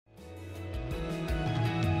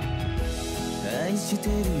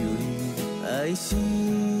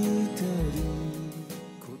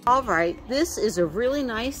All right, this is a really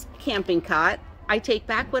nice camping cot. I take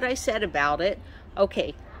back what I said about it.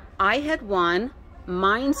 Okay, I had one,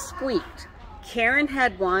 mine squeaked. Karen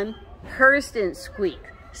had one, hers didn't squeak.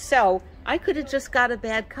 So I could have just got a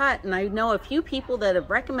bad cot, and I know a few people that have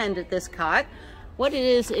recommended this cot. What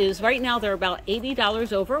it is right now they're about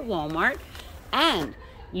 $80 over at Walmart, and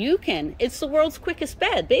you can, it's the world's quickest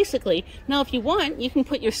bed, basically. Now, if you want, you can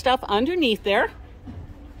put your stuff underneath there.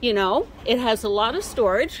 You know, it has a lot of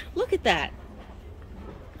storage. Look at that.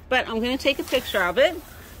 But I'm going to take a picture of it.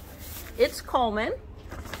 It's Coleman,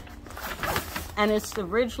 and it's the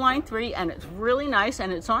Ridgeline 3, and it's really nice,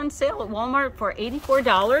 and it's on sale at Walmart for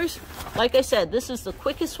 $84. Like I said, this is the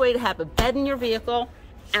quickest way to have a bed in your vehicle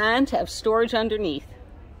and to have storage underneath.